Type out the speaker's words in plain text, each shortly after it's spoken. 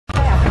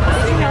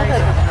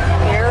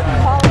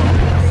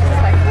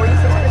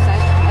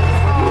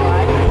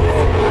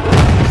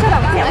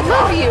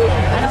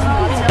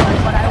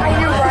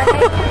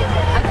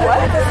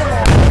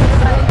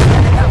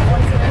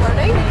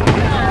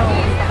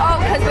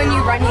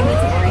run, you need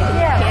to breathe.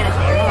 You can't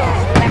air.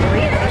 You can't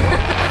breathe.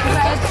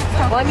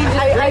 Well, I mean,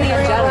 just breathing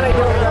in general.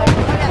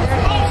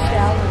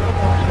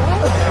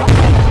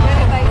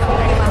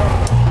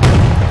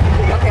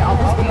 Okay, all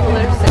those people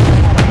that are sitting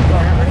in the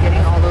corner are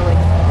getting all the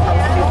like.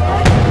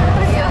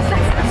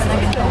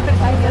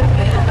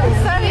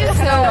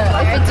 So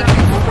if it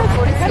decreases by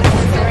 46%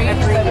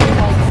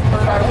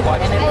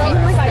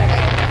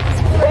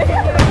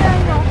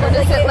 or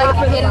does it like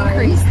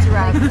increase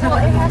throughout? Well,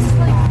 it has to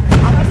like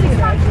obviously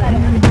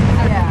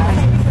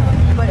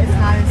yeah, but it's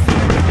not as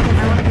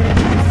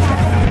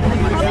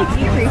it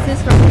decreases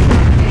from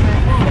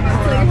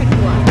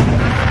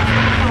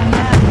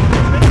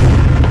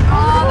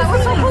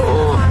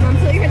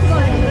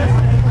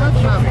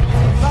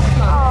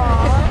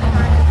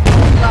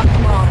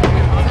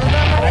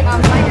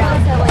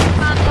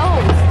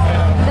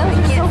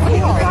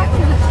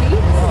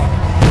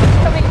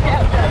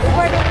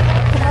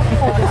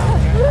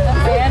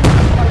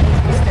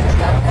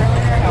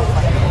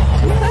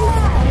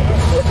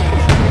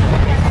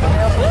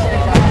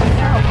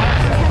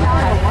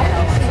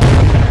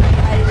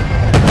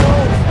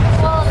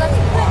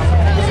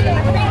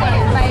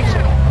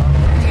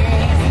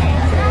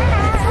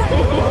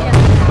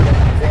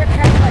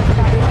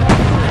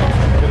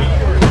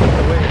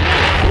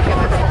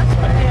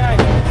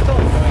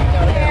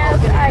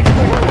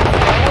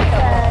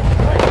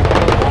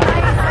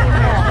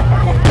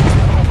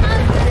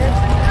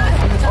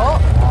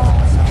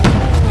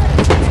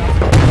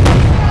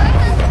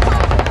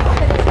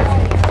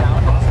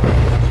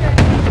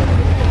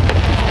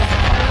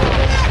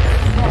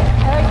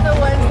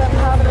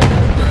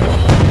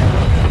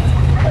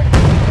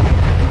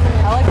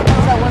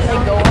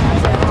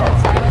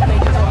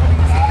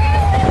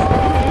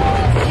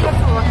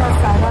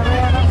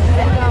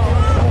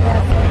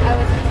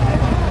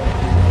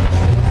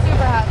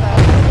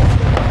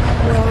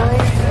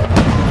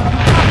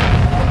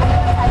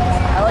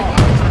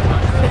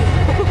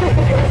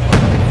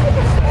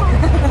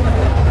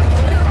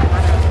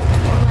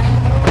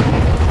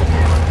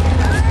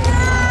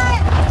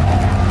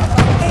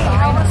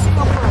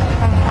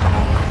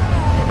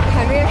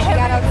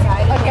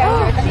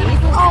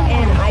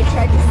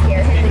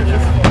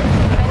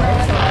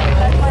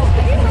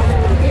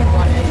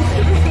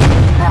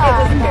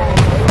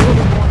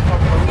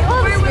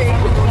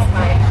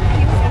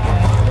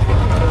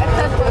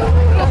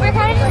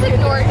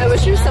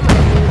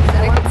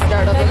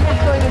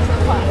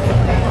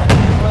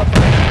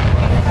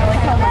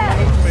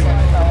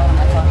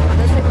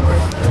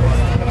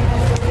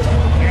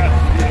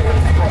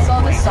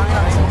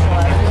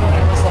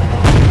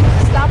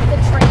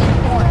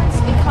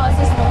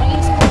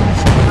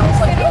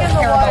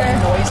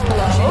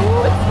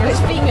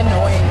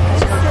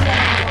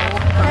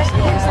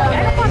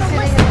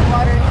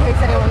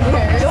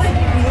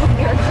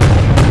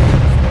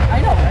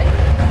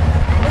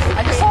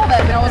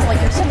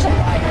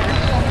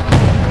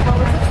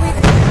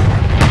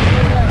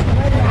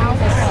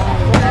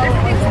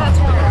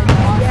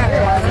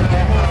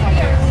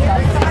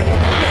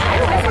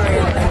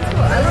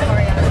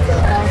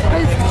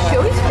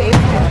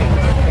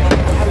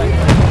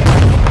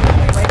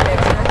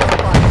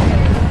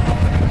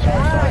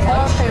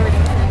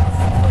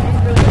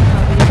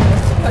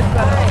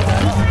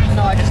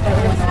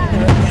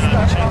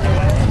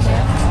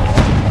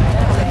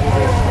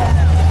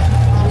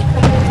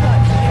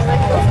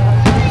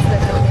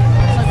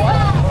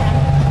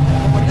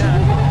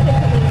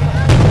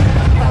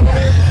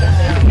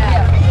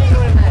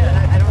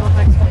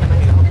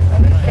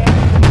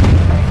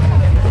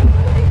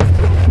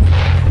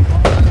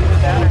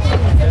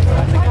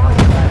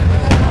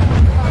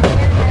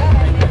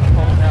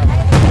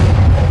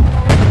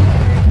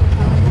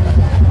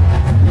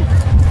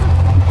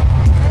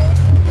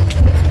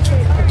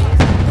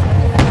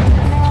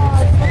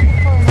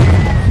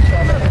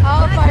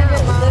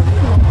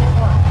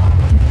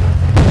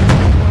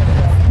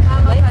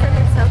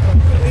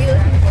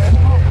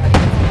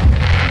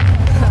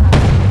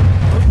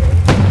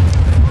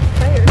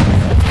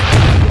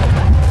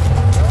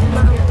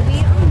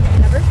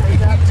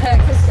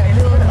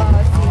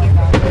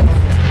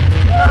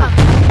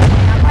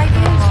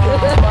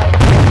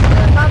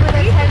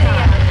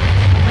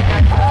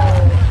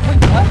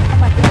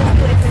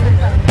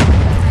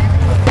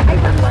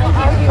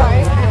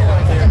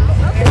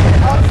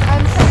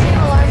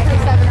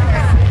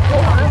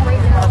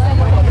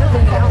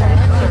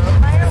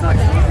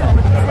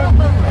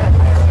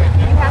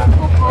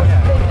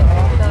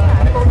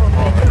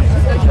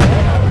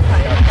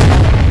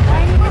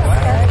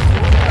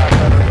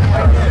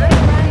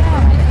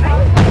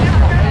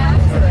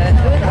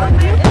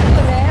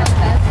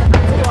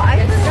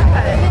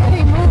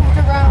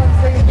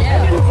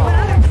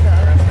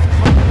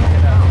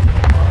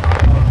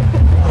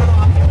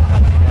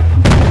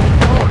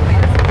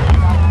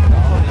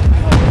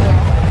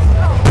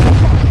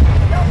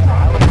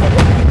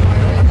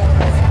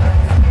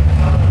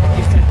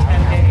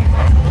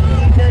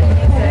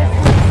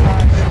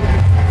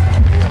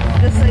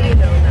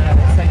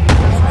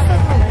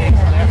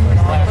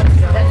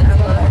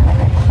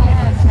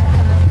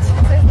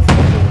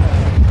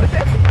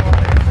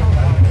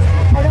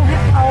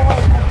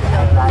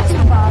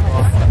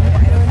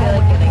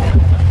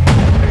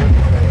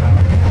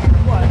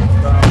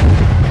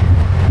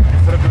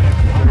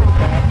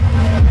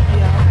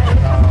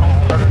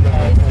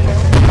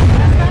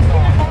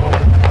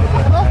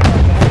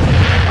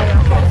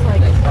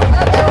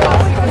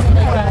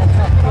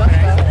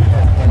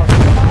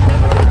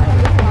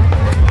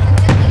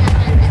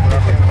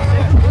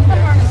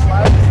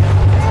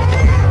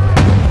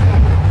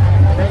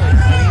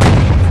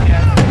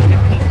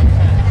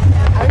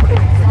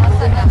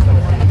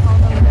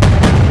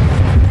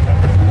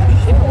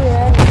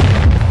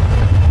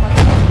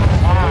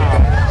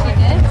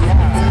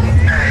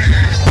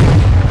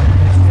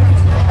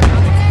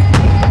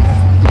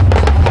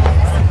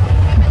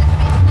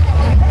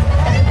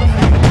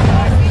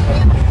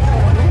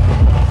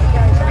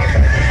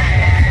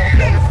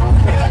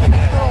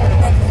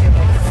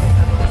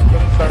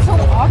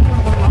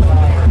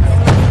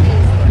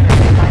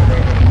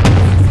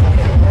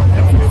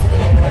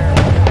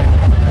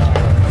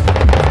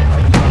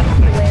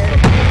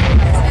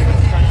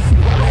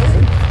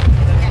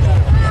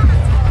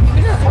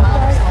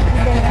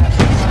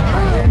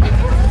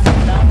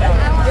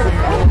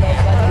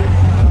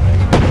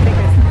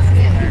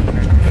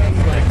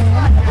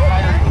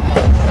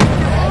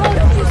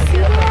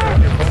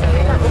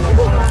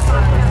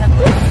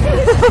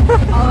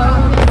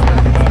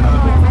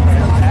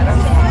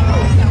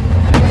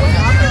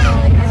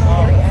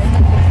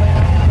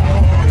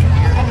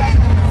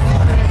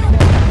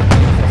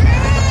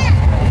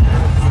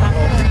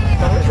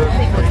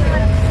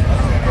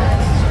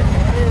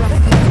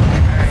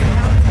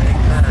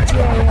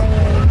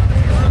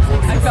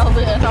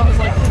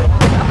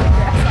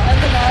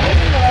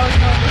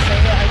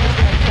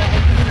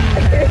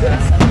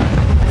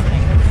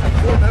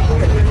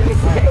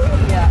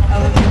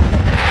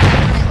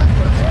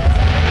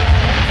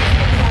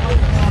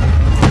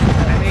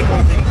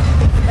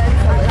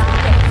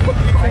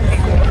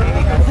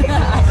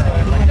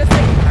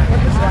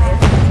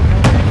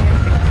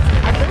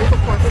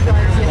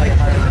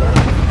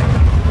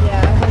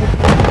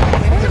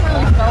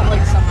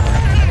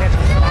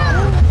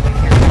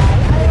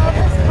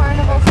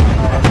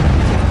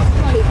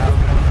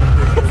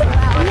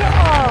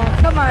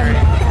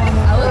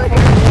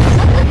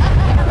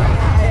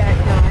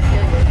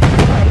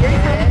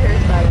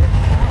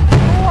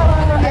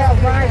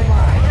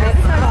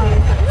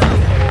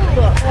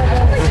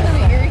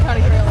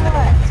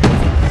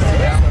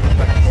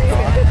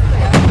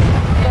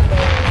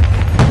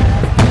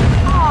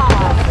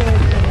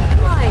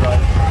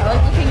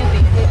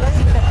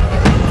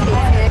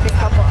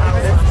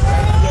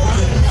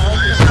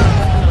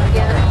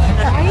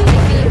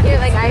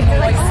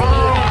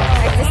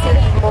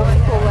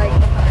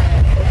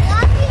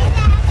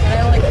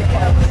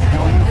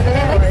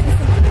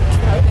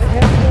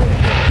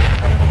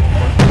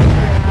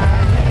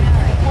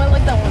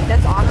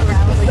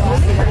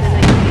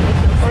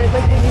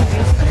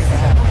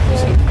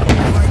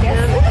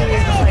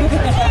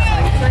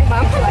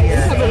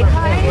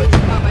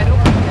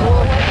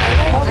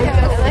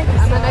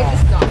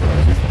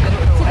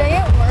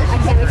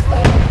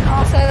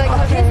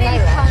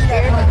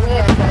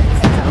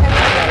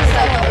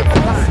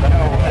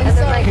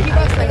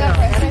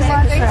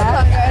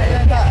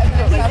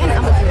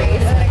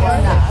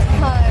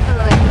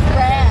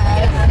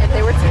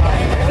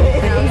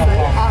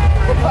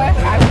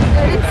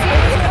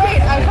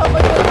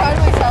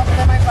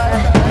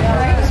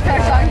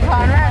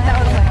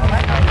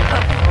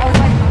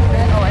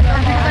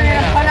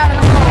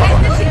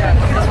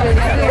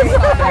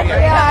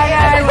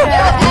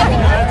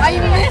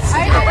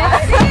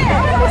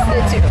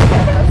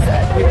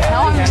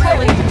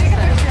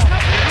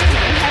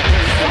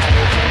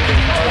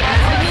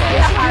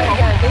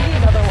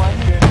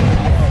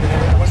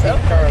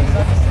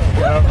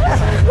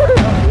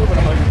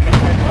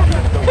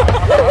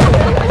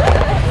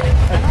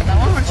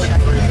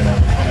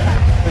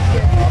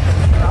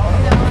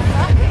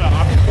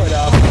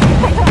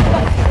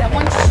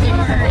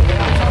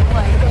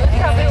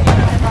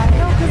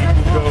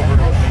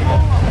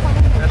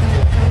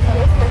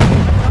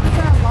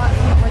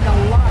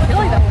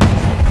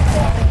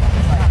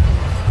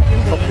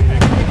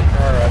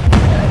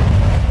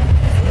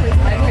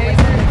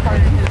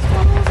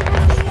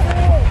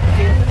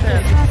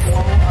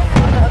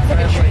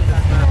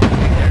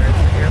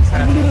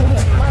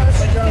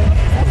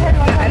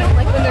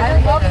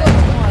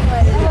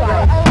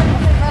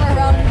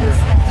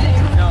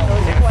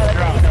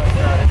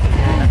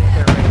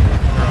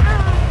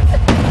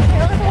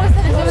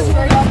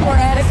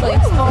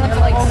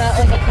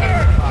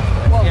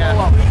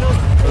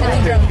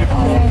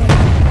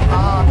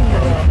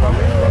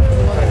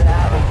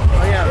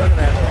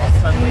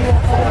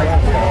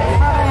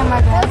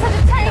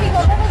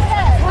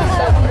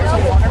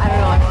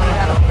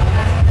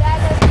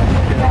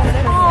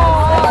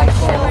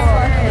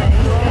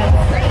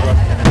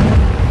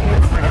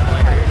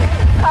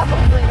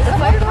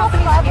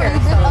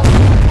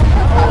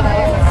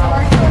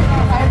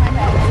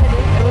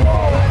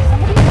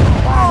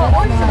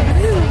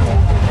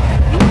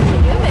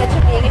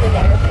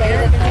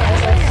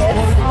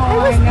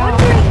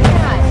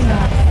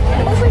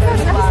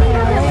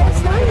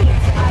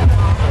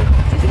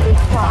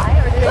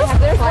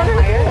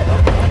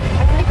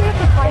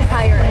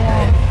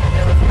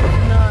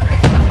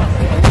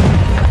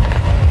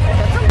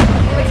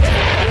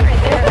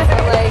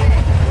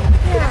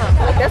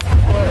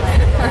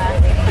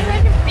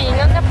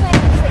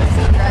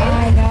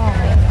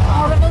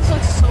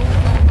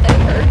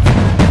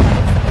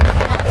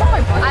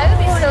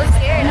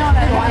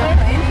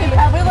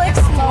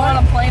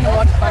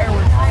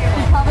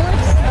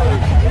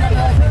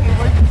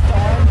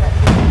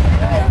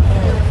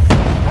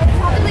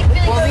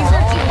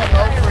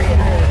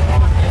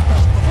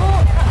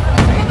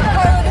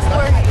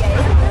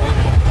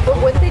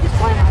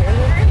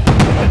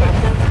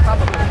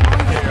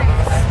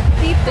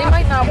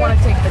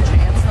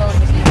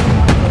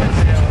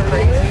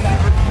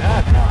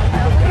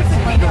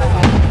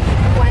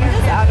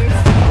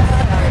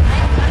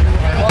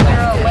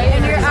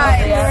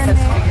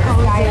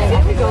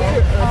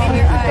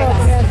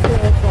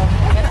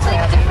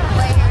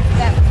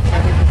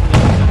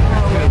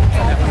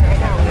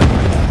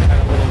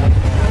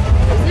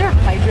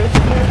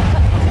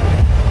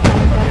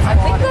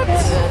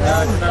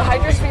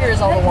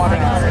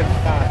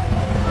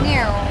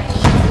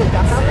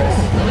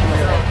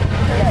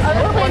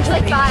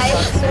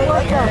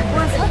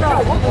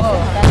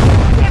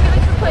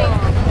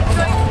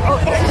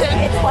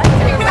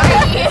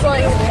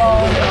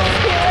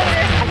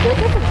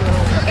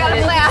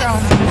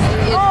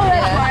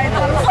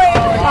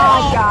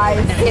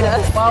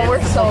Well,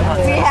 we're so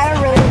hungry. We had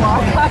a really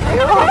long time.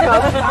 You're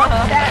welcome.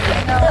 That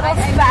little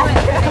smash.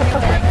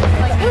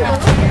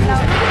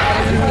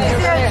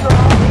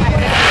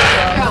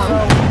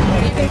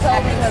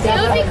 It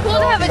would be cool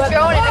to have a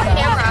drone and a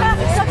camera.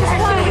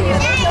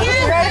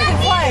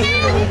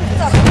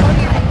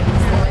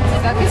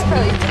 That is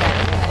probably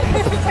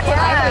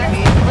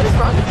what is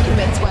wrong with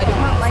humans? Why do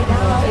we like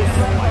that?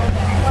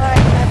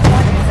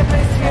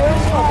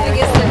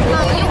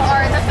 You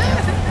are the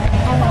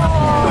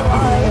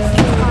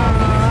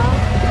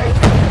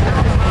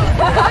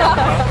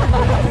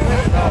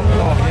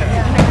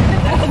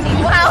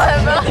wow,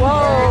 Emma.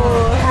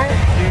 Whoa.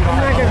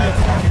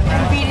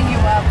 I'm beating you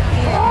up.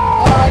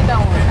 Oh, I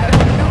don't.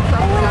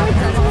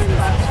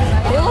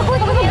 They look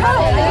like little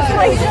girls. It's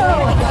like so.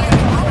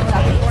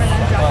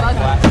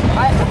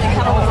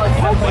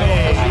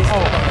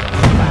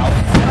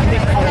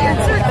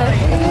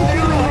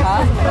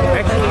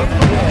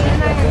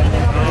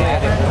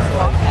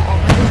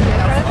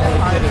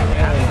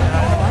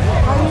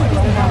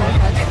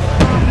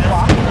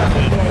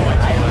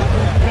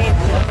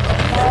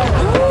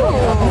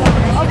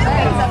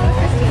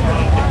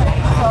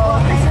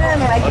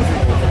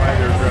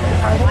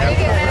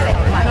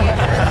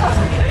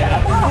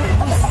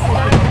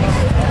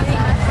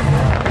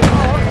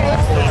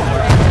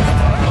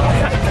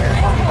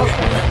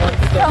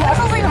 That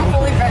sounds like I'm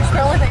fully French.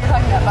 The only thing you're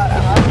talking about,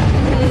 Emma.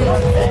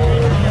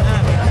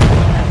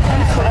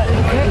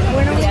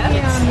 When are we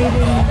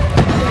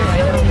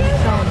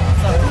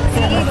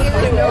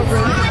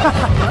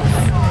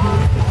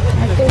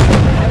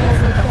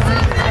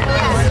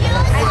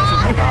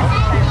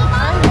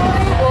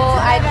Well,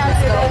 I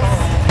just go.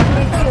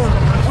 Me too.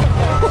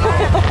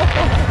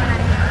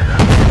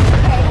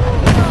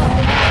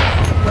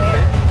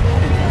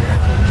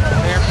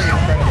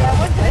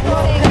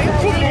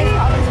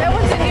 That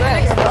one didn't even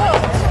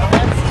explode.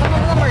 Some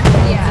of them are,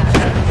 yeah.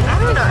 I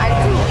don't know. I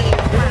didn't leave.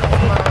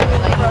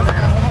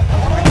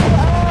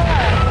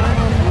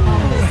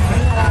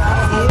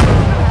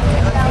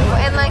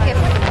 And like if,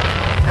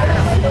 I don't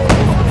know.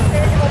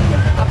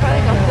 I'll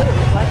probably go food.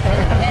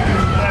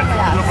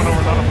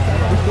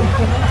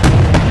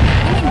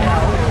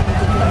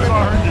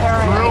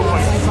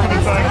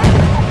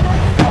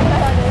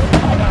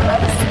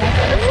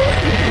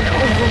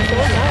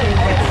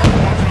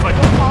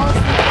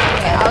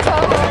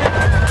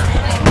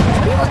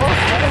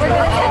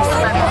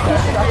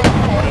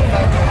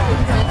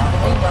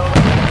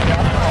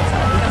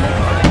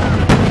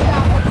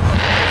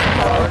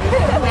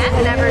 Matt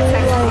never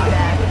texted me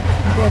back.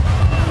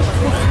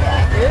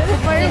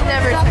 He's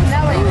never texted me.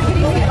 Are you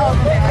kidding me? Oh,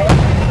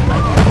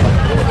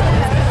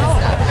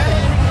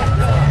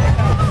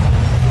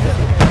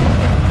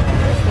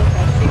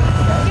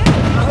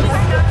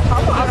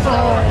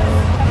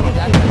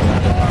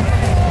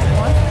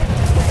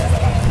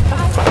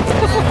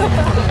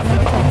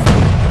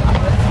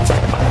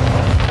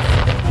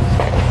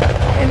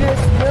 And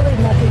there's really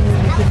nothing you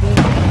can do.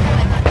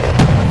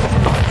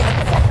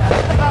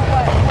 about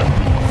what?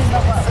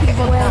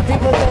 People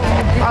don't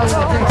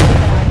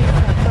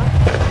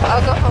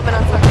I'll go home and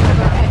I'll talk to you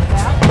about it.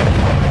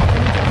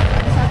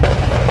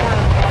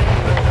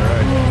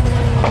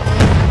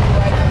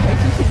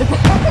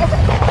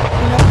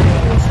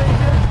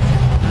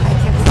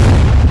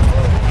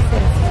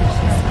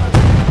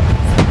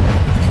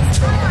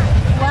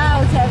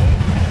 Wow, Tabby.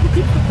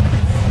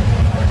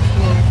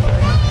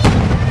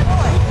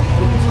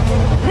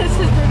 This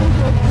is the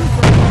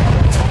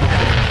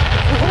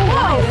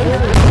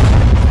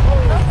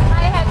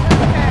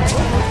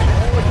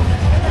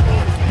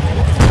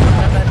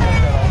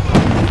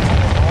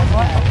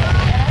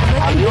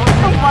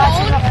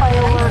watching a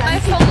firework. My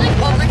phone like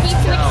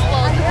overheats and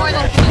explodes before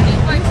the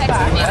people are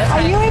texting me.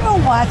 Are you even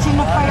watching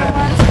the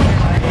fireworks?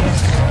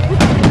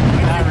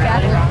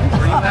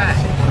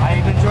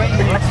 I've enjoyed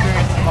your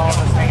experience of all of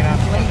us hanging out.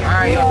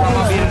 Alright, you'll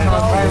come be there in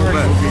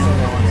fireworks.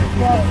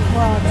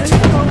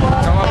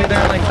 Come on, be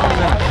there in like 20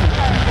 minutes.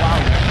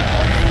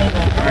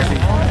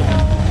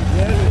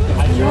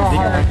 You're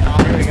hard.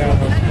 Here we go.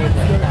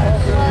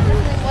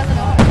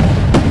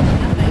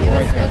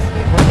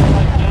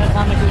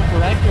 Anatomically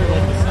correct or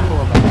like the symbol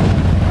of it?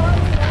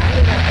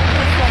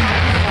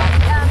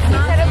 He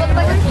said it looked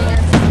like a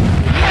penis.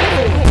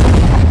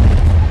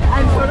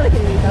 I'm totally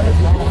kidding.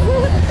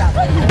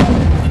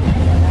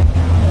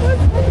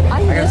 I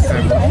guess so.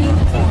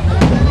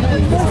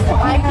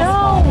 I know.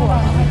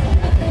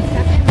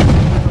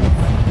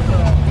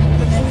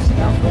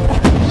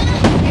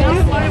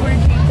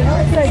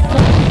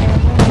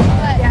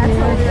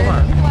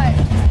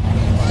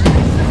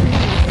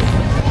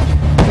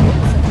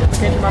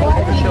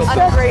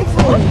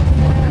 Ungrateful.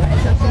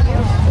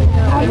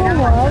 I don't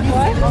know what.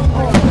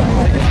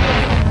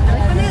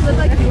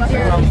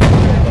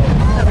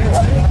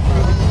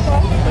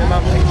 My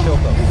mom takes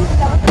Shilko.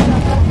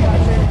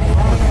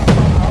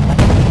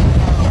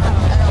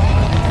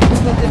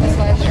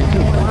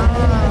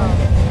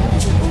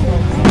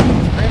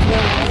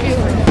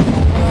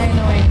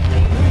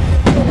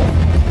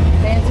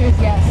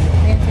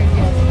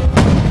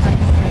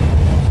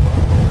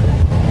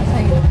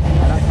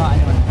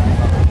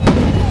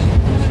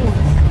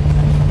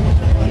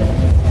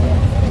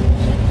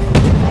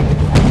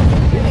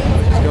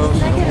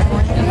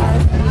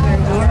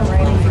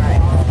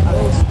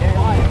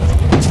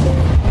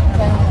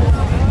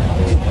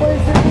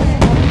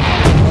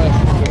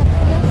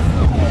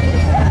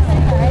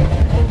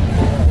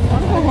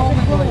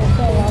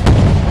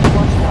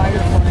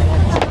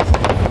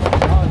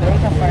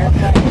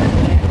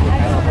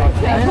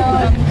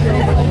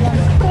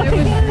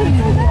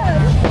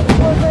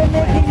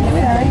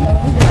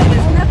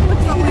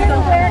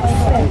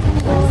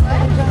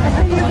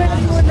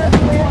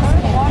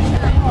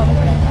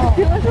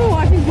 feel like we're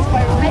walking just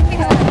by I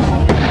think so.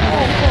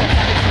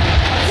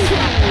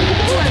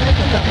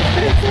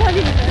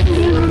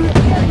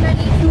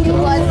 He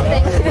was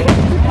thinking.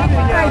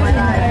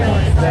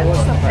 That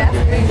was the fact.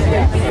 He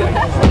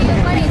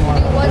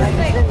was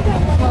thinking.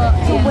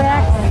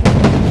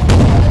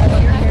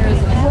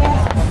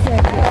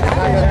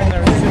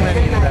 There was too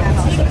many of them.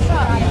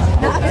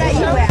 Not that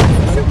you asked.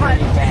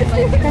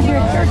 Because you're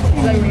a church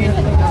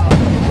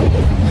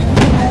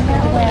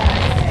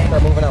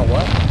Start moving out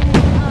what?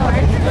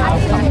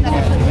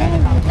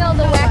 No,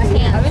 the wax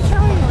hand. I've been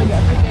trying like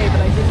every day, but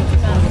I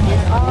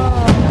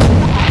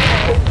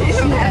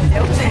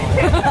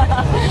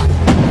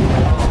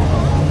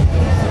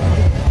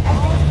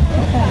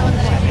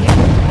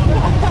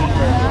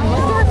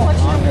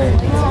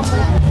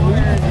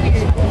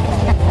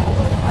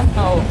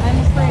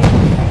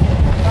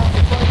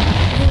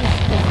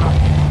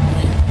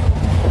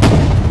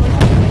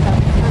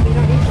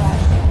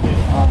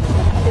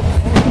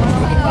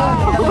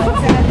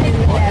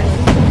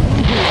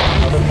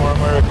More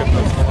American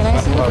than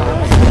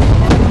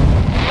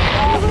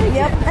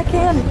Yep, I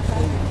can.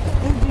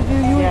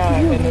 yeah,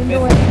 and the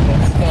business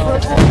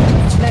that's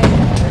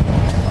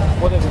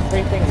what are the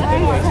three things that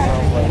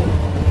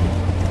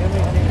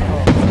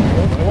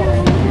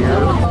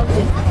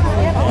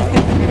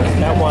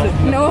that one.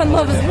 No one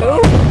loves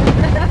who?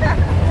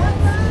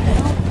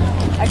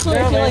 Actually,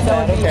 I feel like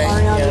that would be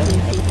Ariana.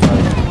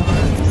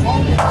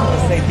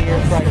 Say deer,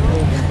 fried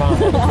food, and bomb.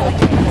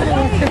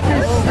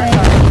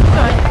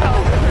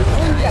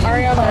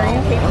 Ariana, are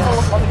you capable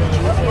of fucking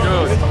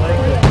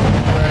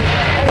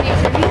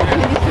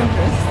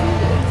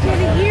It's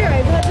been a year.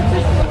 I've had the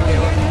first 1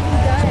 year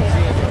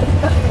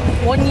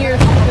 1 year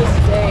to this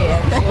day,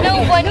 actually. No,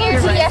 1 year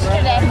to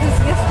yesterday.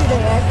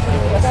 Yesterday, actually.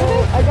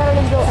 I got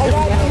it in